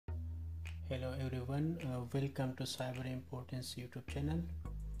Hello everyone, welcome to Cyber Importance YouTube channel.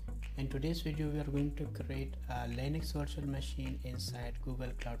 In today's video we are going to create a Linux virtual machine inside Google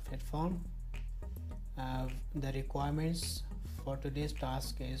Cloud Platform. The requirements for today's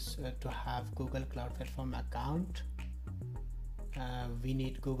task is to have Google Cloud Platform account. We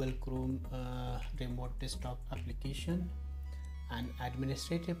need Google Chrome remote desktop application and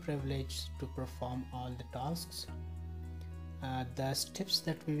administrative privilege to perform all the tasks. The steps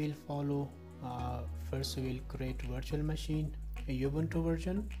that we will follow: first we will create virtual machine, a ubuntu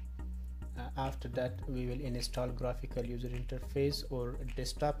version. After that we will install graphical user interface or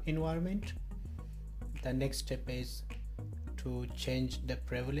desktop environment. The next step is to change the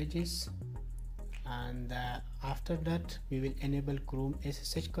privileges, and after that we will enable Chrome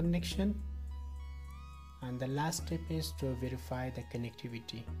SSH connection, and the last step is to verify the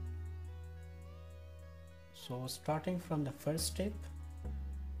connectivity. So starting from the first step,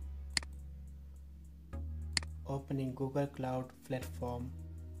 opening Google Cloud Platform,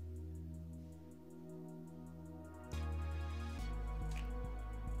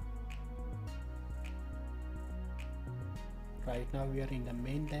 right now we are in the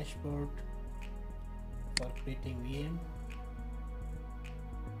main dashboard. For creating VM,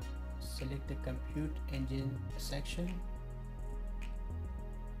 select the compute engine section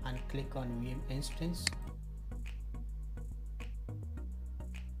and click on VM instance.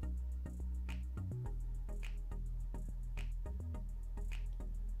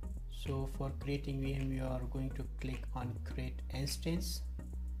 So for creating VM, you are going to click on create instance.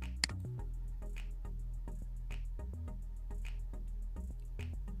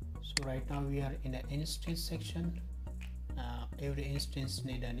 So right now we are in the instance section. Every instance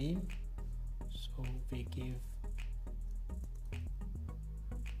need a name, so we give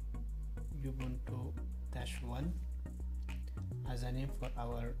ubuntu-1 as a name for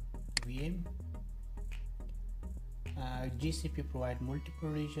our VM. GCP provide multiple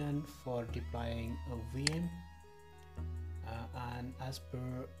region for deploying a VM, and as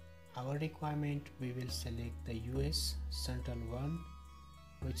per our requirement we will select the US Central 1,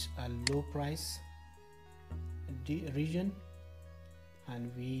 which a low price region,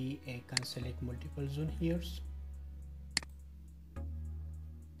 and we can select multiple zone here.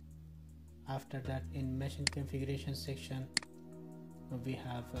 After that, in machine configuration section we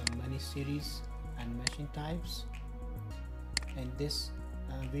have many series and machine types. In this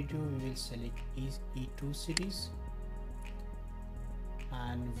video we will select E2 series,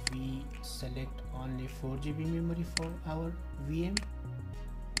 and we select only 4 GB memory for our VM.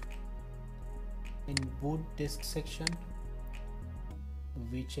 In boot disk section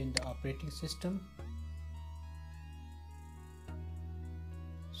we change the operating system,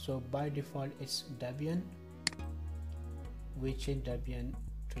 so by default it's Debian. We change Debian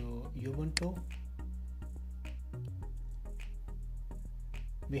to Ubuntu.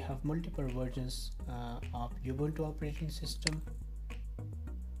 We have multiple versions of Ubuntu operating system,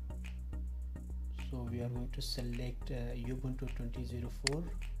 so we are going to select Ubuntu 20.04.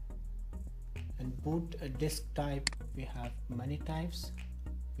 And boot disk type, we have many types.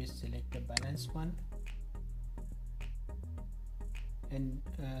 We select the balanced one. And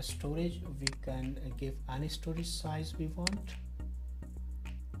storage, we can give any storage size we want,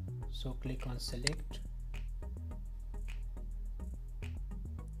 so click on select.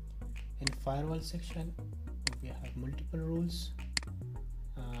 In firewall section we have multiple rules.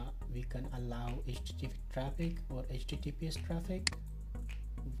 We can allow HTTP traffic or HTTPS traffic.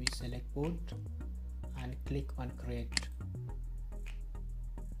 We select both and click on create.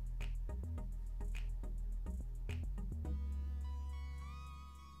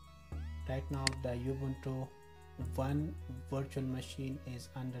 Right now the Ubuntu 1 virtual machine is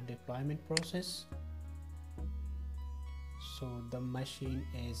under deployment process, so the machine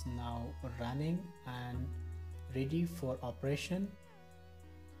is now running and ready for operation.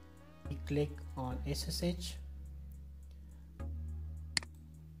 We click on SSH.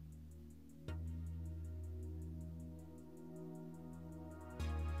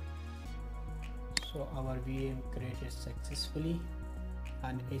 So our VM created successfully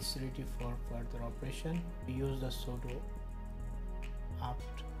and it's ready for further operation. We use the sudo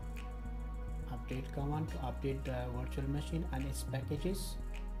apt update command to update the virtual machine and its packages.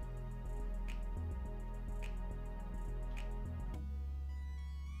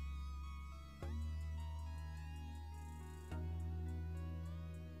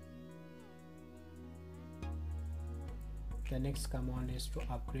 The next command is to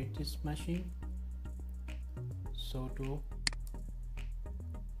upgrade this machine. Sudo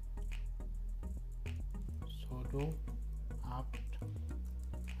apt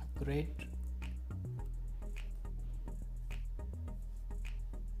upgrade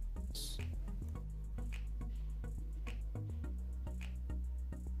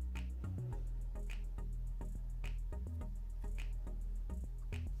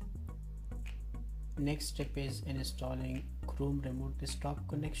Next step is installing Chrome remote desktop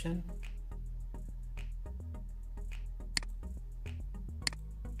connection.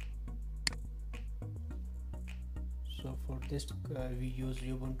 So for this we use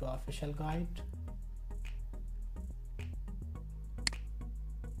Ubuntu official guide.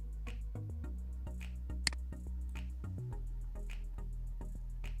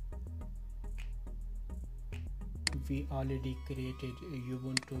 We already created a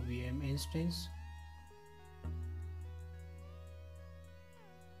Ubuntu VM instance.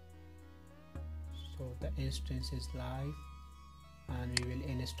 So the instance is live and we will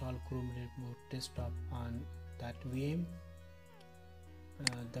install Chrome remote desktop on that VM.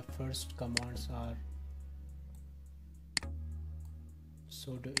 The first commands are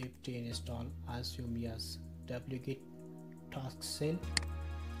sudo apt install assume yes wget task cell.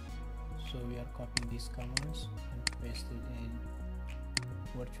 So we are copying these commands and paste it in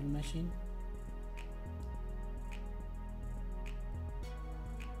virtual machine.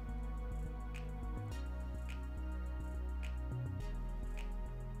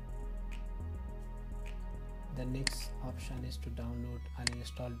 The next option is to download and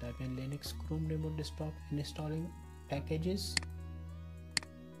install Debian Linux Chrome remote desktop installing packages.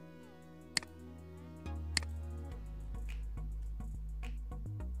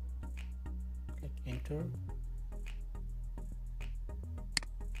 Click enter.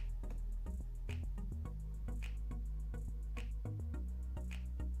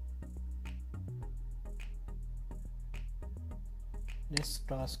 Next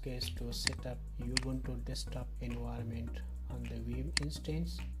task is to set up Ubuntu desktop environment on the VM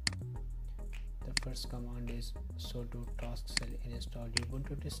instance. The first command is sudo task cell install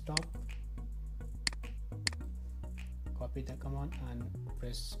Ubuntu desktop. Copy the command and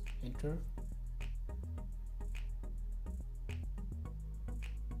press enter.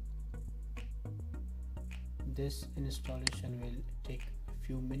 This installation will take a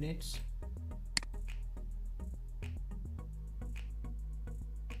few minutes.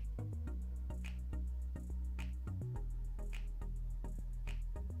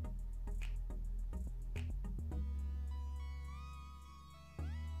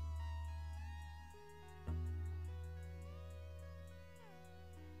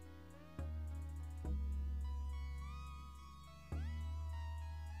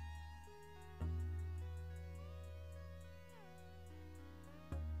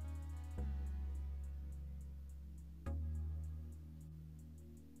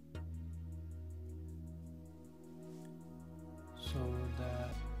 So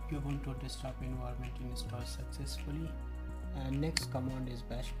the Ubuntu desktop environment installed successfully. And next command is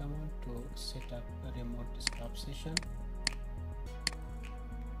bash command to set up a remote desktop session.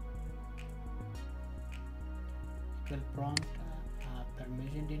 It will prompt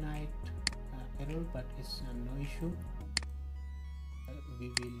permission denied error, but it's no issue. We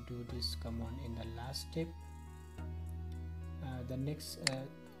will do this command in the last step. The next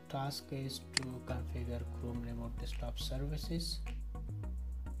task is to configure Chrome remote desktop services.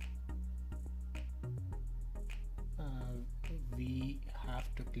 We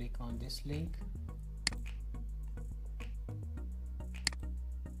have to click on this link.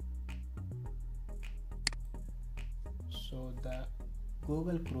 So the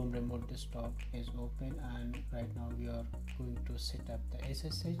Google Chrome remote desktop is open, and right now we are going to set up the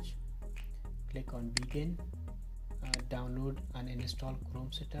SSH. Click on begin. Download and install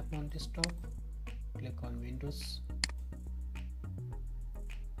Chrome setup on desktop. Click on Windows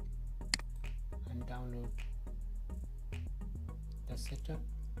and download the setup.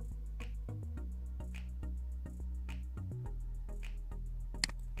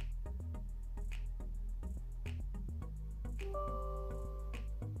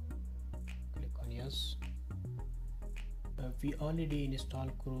 Click on yes. We already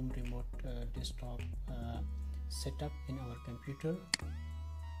installed Chrome remote desktop setup in our computer.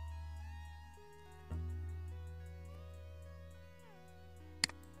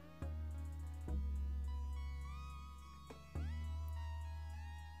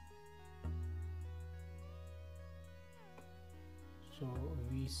 So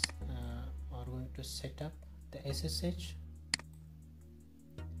we are going to set up the SSH.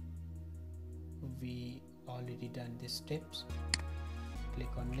 We already done these steps. Click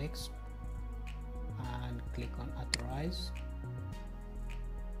on next and click on authorize.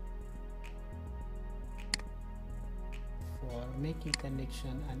 For making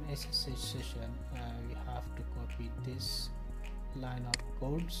connection and SSH session, we have to copy this line of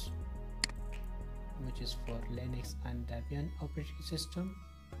codes, which is for Linux and Debian operating system,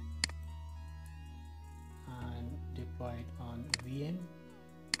 and deploy it on VM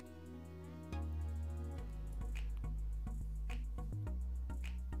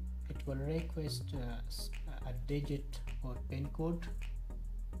will request a digit or pin code.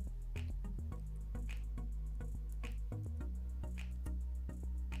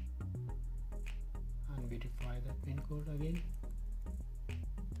 And verify the pin code again.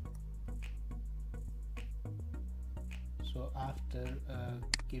 So after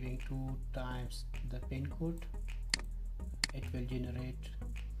giving 2 times the pin code, it will generate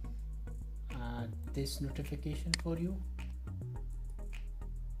this notification for you.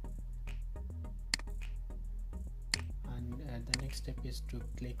 And the next step is to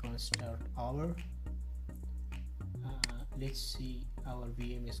click on start hour. Let's see our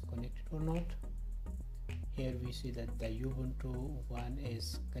VM is connected or not. Here we see that the Ubuntu one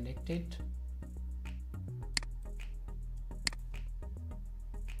is connected.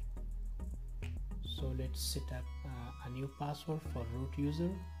 So let's set up a new password for root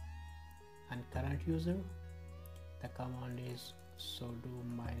user and current user. The command is sudo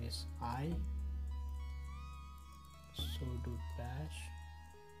 -i sudo bash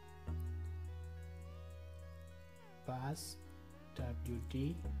pass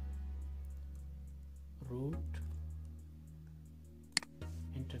wd root.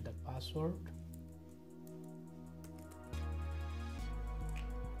 Enter the password.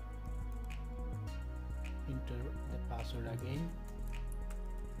 Enter the password again.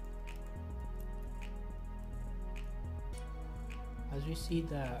 As we see,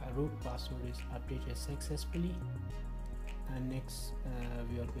 the root password is updated successfully, and next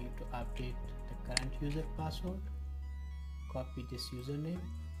we are going to update the current user password. Copy this username,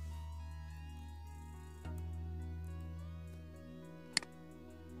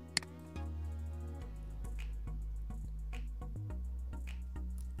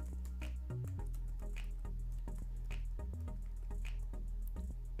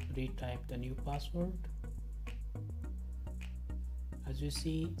 retype the new password. As you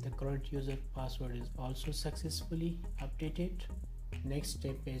see, the current user password is also successfully updated. Next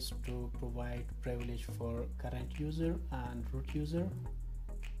step is to provide privilege for current user and root user.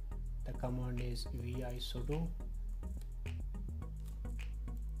 The command is vi sudo.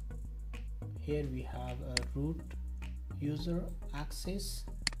 Here we have a root user access,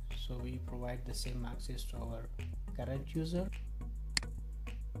 so we provide the same access to our current user.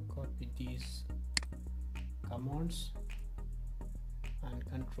 Copy these commands and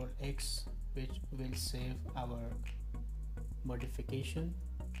Ctrl X, which will save our modification.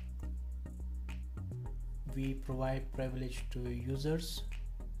 We provide privilege to users.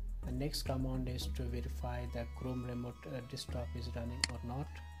 The next command is to verify the Chrome remote desktop is running or not.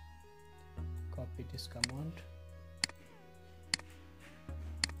 Copy this command.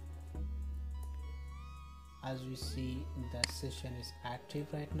 As we see, the session is active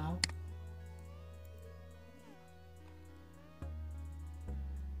right now.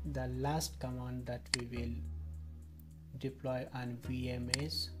 The last command that we will deploy on VM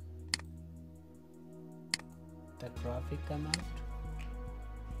is the graphic command.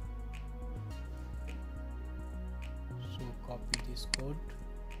 So copy this code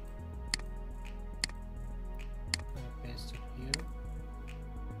and paste it here.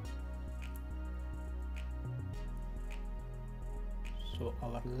 So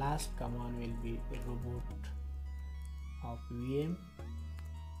our last command will be reboot of VM.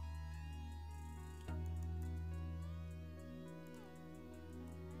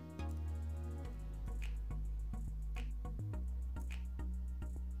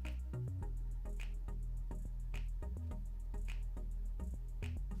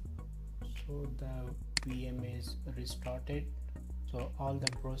 So the VM is restarted. So all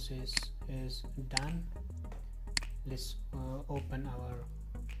the process is done. Let's open our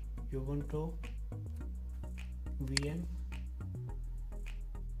Ubuntu VM.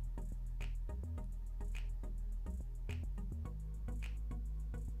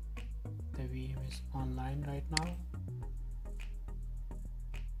 The VM is online right now.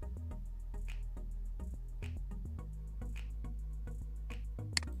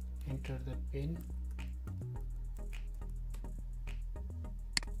 Enter the pin.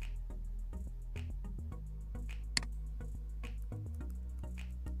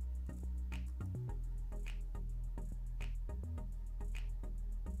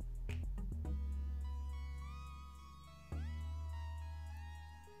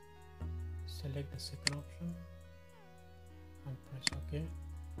 Select the second option and press OK.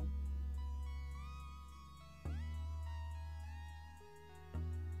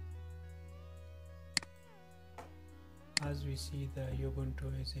 As we see, the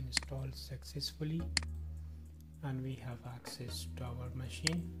Ubuntu is installed successfully and we have access to our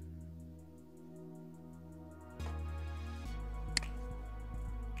machine.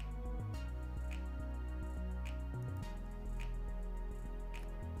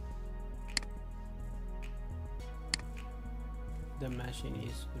 the machine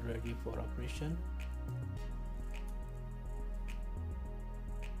is ready for operation.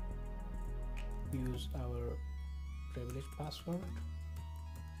 Use our privileged password.